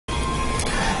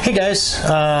Hey guys,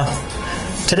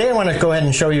 today I want to go ahead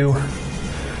and show you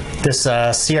this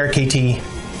CRKT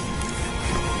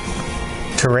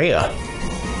Torreya,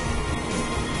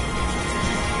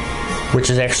 which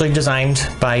is actually designed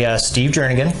by Steve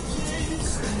Jernigan.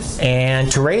 And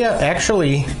Torreya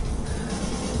actually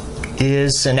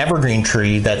is an evergreen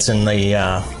tree that's in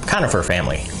the conifer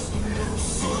family.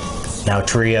 Now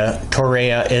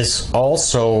Torreya is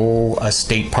also a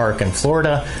state park in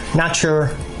Florida. Not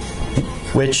sure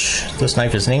which this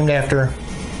knife is named after,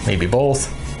 maybe both.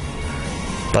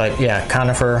 But yeah,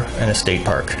 conifer and a state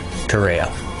park, Torreya.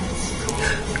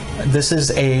 This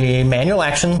is a manual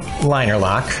action liner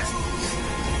lock.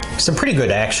 Some pretty good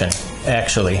action,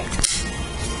 actually.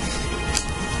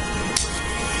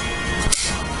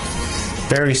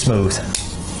 Very smooth.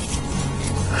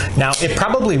 Now, it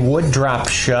probably would drop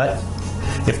shut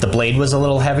if the blade was a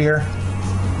little heavier.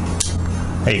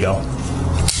 There you go.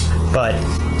 But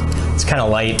it's kind of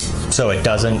light, so it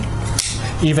doesn't.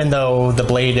 Even though the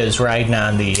blade is riding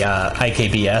on the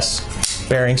IKBS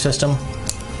bearing system,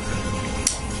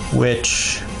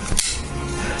 which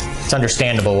it's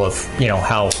understandable of, you know,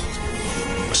 how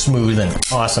smooth and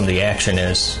awesome the action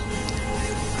is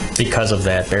because of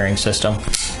that bearing system.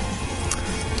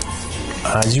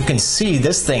 As you can see,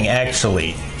 this thing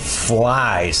actually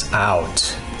flies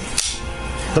out.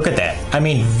 Look at that. I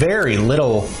mean, very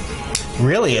little.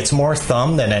 Really, it's more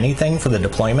thumb than anything for the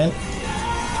deployment.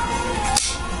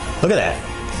 Look at that.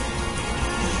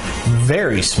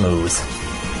 Very smooth.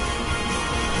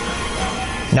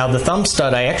 Now the thumb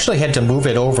stud, I actually had to move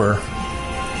it over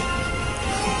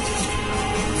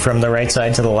from the right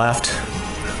side to the left,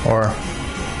 or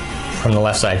from the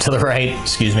left side to the right,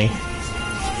 excuse me,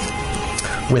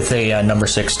 with a number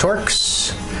 6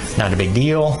 Torx. Not a big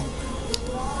deal.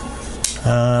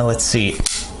 Let's see.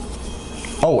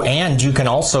 Oh, and you can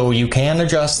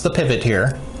adjust the pivot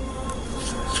here,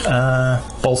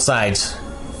 both sides,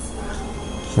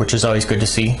 which is always good to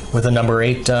see with a number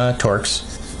 8 Torx.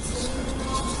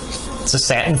 It's a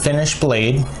satin finish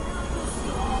blade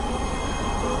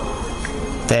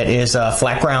that is a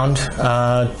flat ground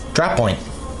drop point.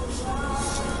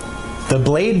 The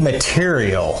blade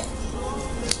material,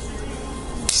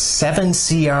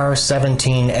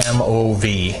 7CR17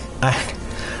 MOV.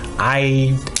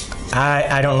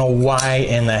 I don't know why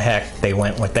in the heck they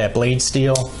went with that blade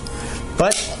steel,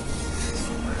 but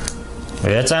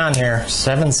it's on here.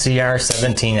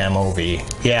 7CR17 MOV.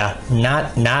 Yeah,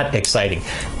 not exciting.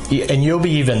 And you'll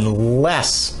be even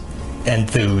less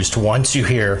enthused once you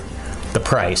hear the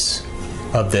price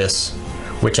of this,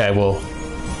 which I will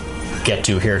get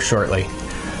to here shortly.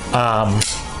 I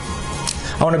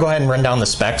want to go ahead and run down the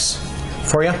specs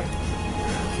for you.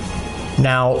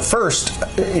 Now, first,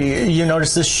 you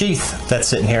notice this sheath that's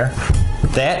sitting here.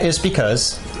 That is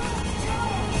because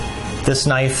this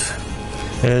knife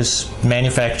is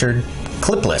manufactured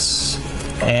clipless.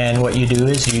 And what you do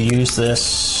is you use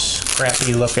this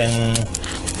crappy looking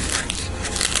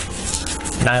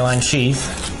nylon sheath.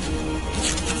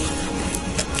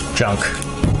 Junk.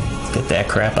 Get that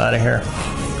crap out of here.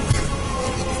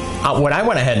 What I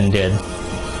went ahead and did,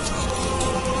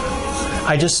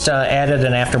 I just added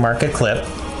an aftermarket clip.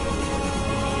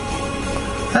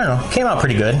 I don't know, came out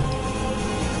pretty good.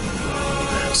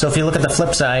 So if you look at the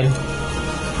flip side,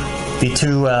 the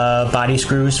 2 body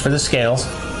screws for the scales,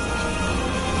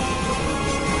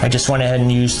 I just went ahead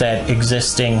and used that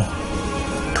existing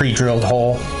pre-drilled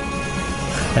hole,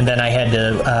 and then I had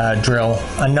to drill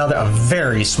a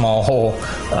very small hole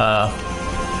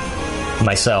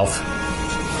myself.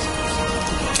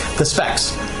 The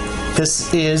specs.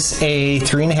 This is a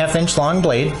 3.5-inch long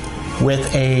blade with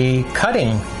a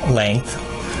cutting length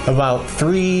of about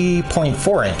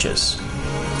 3.4 inches.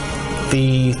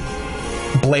 The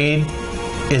blade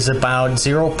is about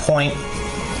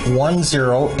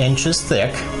 0.10 inches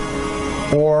thick,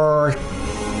 or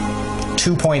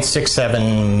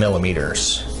 2.67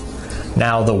 millimeters.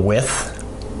 Now the width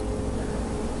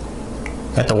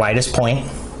at the widest point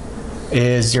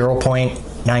is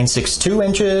 0.962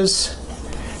 inches.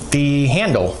 The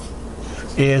handle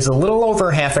is a little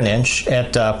over 1/2 inch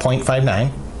at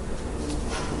 0.59.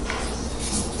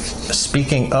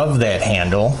 Speaking of that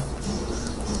handle,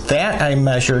 that I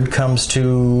measured comes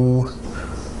to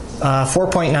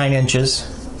 4.9 inches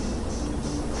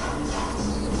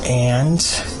and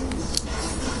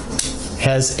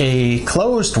has a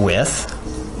closed width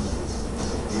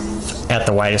at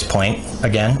the widest point,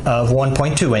 again, of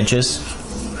 1.2 inches,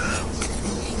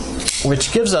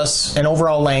 which gives us an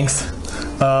overall length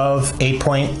of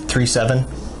 8.37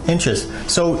 inches.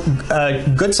 So a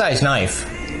good size knife.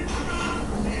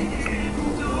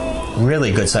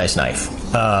 Really good size knife.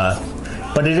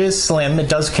 But it is slim. It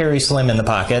does carry slim in the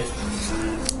pocket.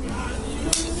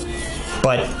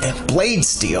 But blade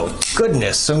steel,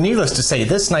 goodness. So needless to say,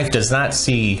 this knife does not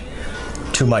see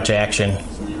too much action.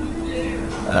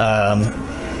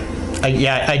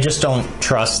 I just don't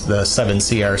trust the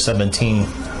 7CR17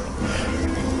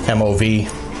 MOV.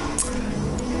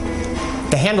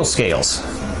 The handle scales,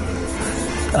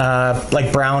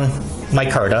 like brown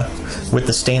micarta with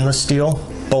the stainless steel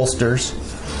bolsters,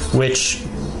 which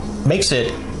makes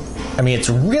it, I mean, it's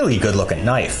a really good looking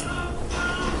knife,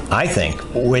 I think,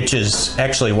 which is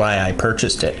actually why I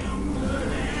purchased it.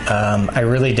 I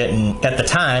really didn't, at the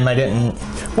time,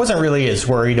 wasn't really as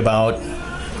worried about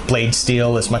blade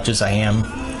steel as much as I am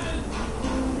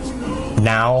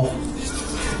now,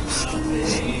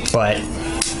 but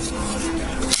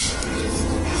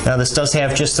now this does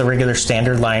have just the regular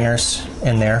standard liners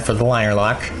in there for the liner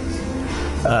lock.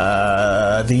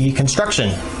 The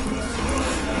construction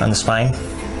on the spine,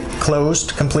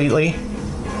 closed completely.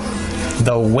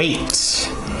 The weight,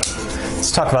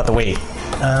 let's talk about the weight.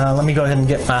 Let me go ahead and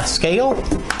get my scale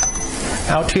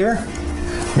out here.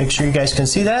 Make sure you guys can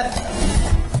see that.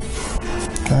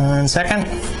 1 second.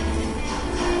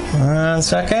 1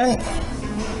 second.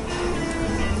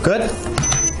 Good.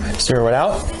 Zero it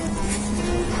out.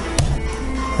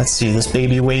 Let's see, this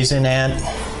baby weighs in at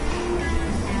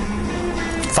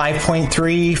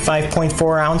 5.3,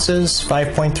 5.4 ounces,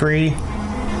 5.3,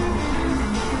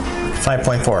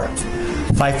 5.4.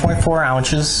 5.4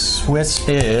 ounces, which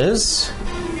is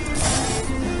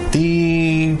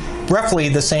roughly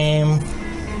the same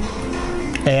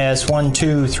as 1,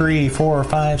 2, 3, 4,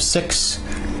 5, 6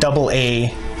 AA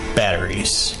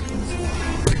batteries.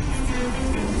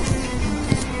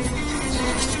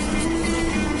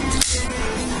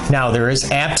 Now there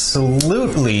is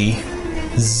absolutely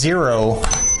zero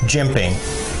jimping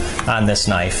on this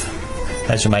knife,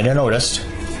 as you might have noticed.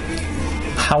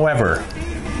 However,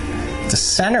 the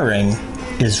centering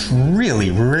is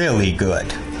really, really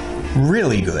good.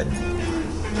 Really good.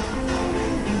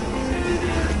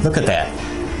 Look at that.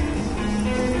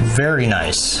 Very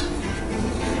nice.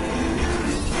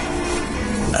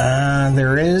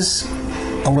 There is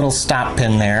a little stop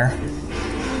pin there.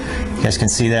 You guys can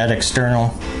see that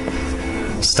external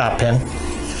stop pin.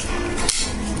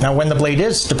 Now when the blade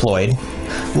is deployed,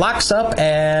 locks up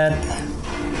at,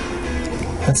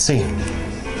 let's see,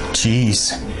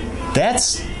 geez,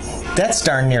 that's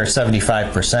darn near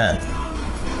 75%.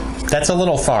 That's a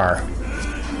little far.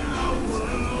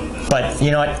 But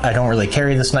you know what, I don't really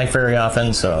carry this knife very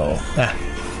often, so,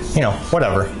 you know,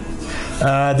 whatever.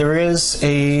 There is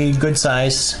a good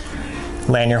size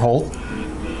lanyard hole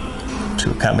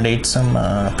to accommodate some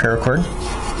paracord.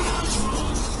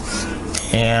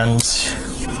 And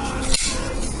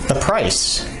the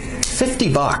price,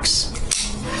 50 bucks.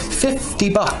 50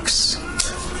 bucks.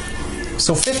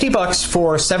 So 50 bucks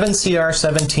for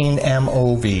 7CR17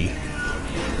 MOV.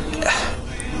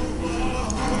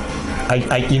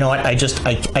 You know what,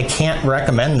 I can't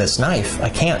recommend this knife. I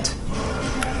can't.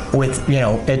 With, you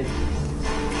know,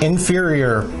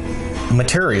 inferior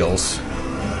materials,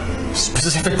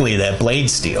 specifically that blade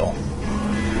steel.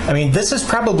 I mean, this is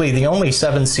probably the only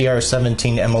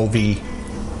 7CR17 MOV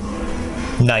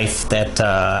knife that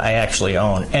I actually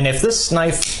own. And if this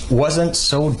knife wasn't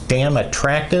so damn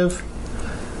attractive,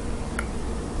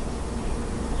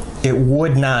 it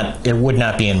would not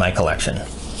be in my collection.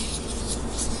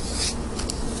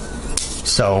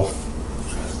 So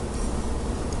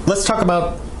let's talk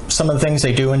about some of the things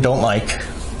they do and don't like.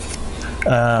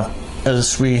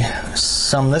 As we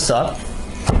sum this up,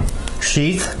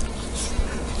 sheath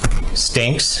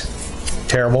stinks,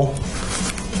 terrible.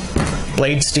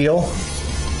 Blade steel,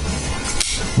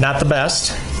 not the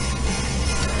best.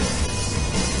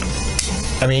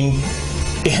 I mean,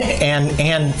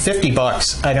 and 50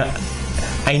 bucks.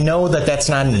 I know that that's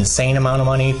not an insane amount of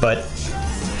money, but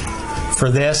for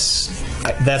this,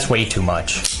 that's way too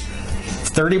much.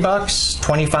 30 bucks,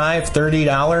 25,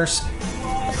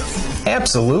 $30,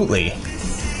 absolutely.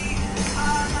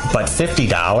 But $50,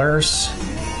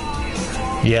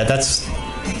 yeah, that's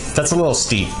a little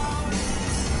steep.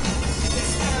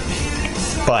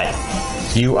 But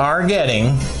you are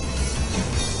getting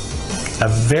a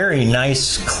very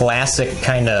nice classic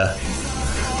kind of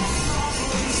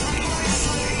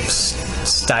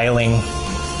styling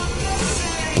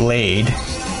blade.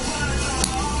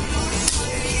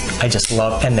 I just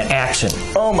love, and the action.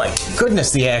 Oh my goodness,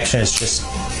 the action is just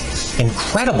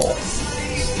incredible.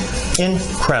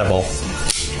 Incredible.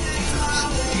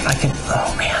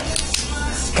 Oh man.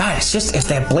 God, it's just, if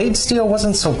that blade steel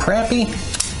wasn't so crappy.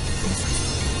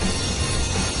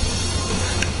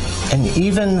 And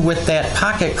even with that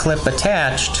pocket clip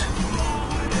attached,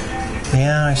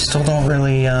 yeah, I still don't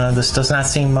really, this does not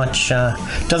seem much,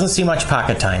 doesn't see much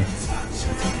pocket time.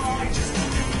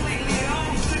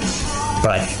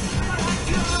 But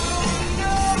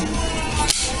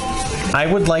I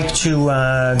would like to,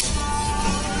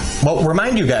 well,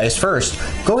 remind you guys first,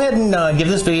 go ahead and give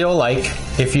this video a like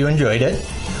if you enjoyed it.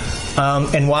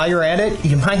 And while you're at it,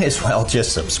 you might as well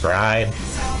just subscribe.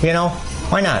 You know,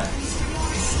 why not?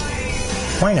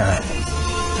 Why not?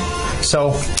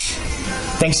 So,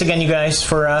 thanks again, you guys,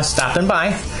 for stopping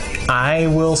by. I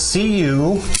will see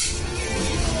you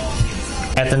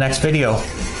at the next video.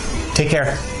 Take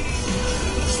care.